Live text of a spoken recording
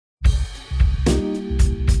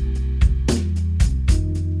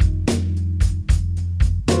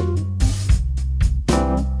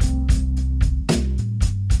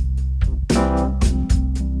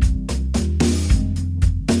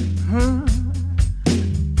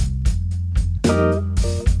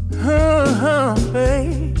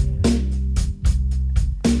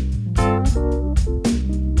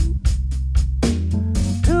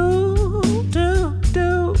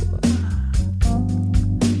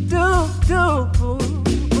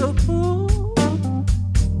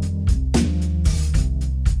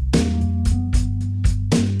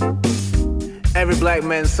black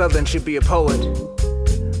man Southern should be a poet,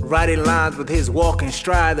 writing lines with his walking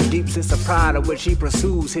stride, the deep sense of pride of which he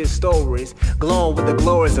pursues his stories, glowing with the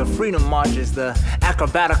glories of freedom marches, the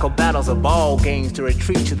acrobatical battles of ball games to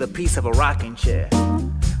retreat to the peace of a rocking chair,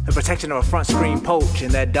 the protection of a front screen poach,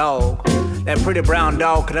 and that dog, that pretty brown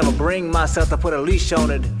dog, could never bring myself to put a leash on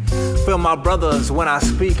it. Feel my brothers when I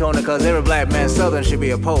speak on it, cause every black man Southern should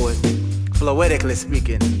be a poet, poetically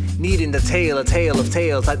speaking, needing to tell a tale of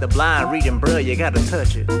tales like the blind reading Braille. You gotta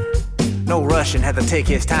touch it. No rushing, had to take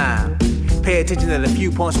his time. Pay attention to the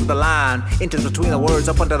few points with the line, inches between the words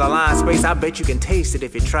up under the line space. I bet you can taste it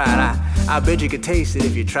if you tried. I bet you can taste it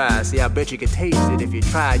if you try. See, I bet you can taste it if you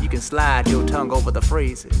try. You can slide your tongue over the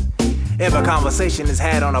phrases. Every conversation is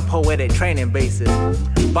had on a poetic training basis.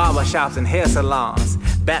 Barbershops and hair salons,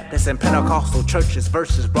 Baptist and Pentecostal churches,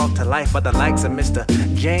 verses brought to life by the likes of Mr.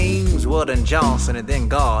 James Weldon Johnson, and then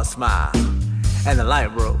God smiled, and the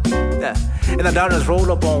light broke. Yeah. And the darkness rolled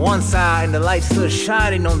up on one side, and the light stood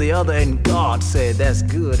shining on the other, and God said, that's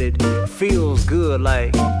good, it feels good,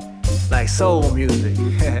 like soul music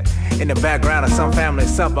in the background of some family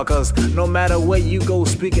supper. Cause no matter where you go,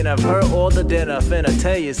 speaking of her or the dinner, finna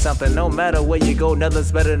tell you something, no matter where you go,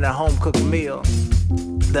 nothing's better than a home-cooked meal.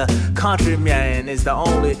 The countryman is the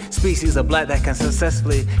only species of black that can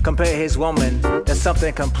successfully compare his woman to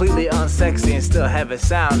something completely unsexy and still have it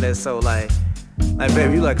sound that's so like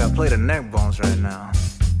baby, you like a plate of neck bones right now.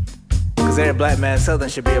 Cause every black man Southern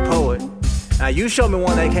should be a poet. Now you show me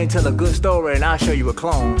one that can't tell a good story and I'll show you a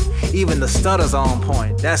clone. Even the stutter's on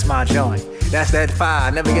point, that's my joint. That's that fire,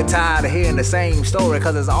 never get tired of hearing the same story,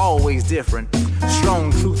 cause it's always different.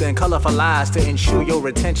 Strong truth and colorful lies to ensure your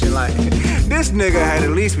retention. Like, this nigga had at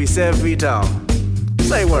least be 7 feet tall.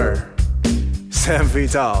 Say word. 7 feet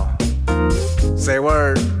tall. Say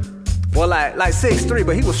word. Well, like 6'3",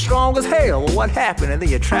 but he was strong as hell. Well, what happened? And then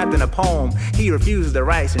you're trapped in a poem he refuses to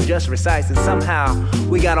write and just recites. And somehow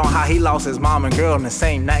we got on how he lost his mom and girl in the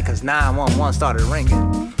same night, cause 911 started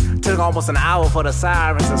ringing. Took almost an hour for the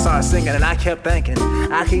sirens to start singing, and I kept thinking,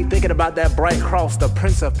 I keep thinking about that bright cross, the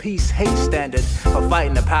Prince of Peace hate standard for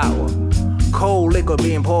fighting the power. Cold liquor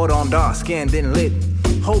being poured on dark skin, then lit.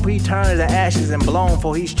 Hope he turns to ashes and blown,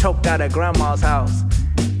 for he's choked out at grandma's house.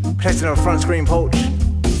 Protecting a front screen poach.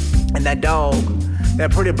 And that dog,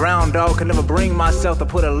 that pretty brown dog, could never bring myself to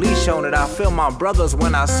put a leash on it. I feel my brothers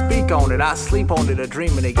when I speak on it. I sleep on it or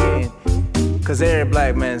dream it again. Cause every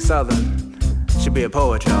black man Southern should be a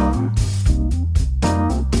poet, y'all.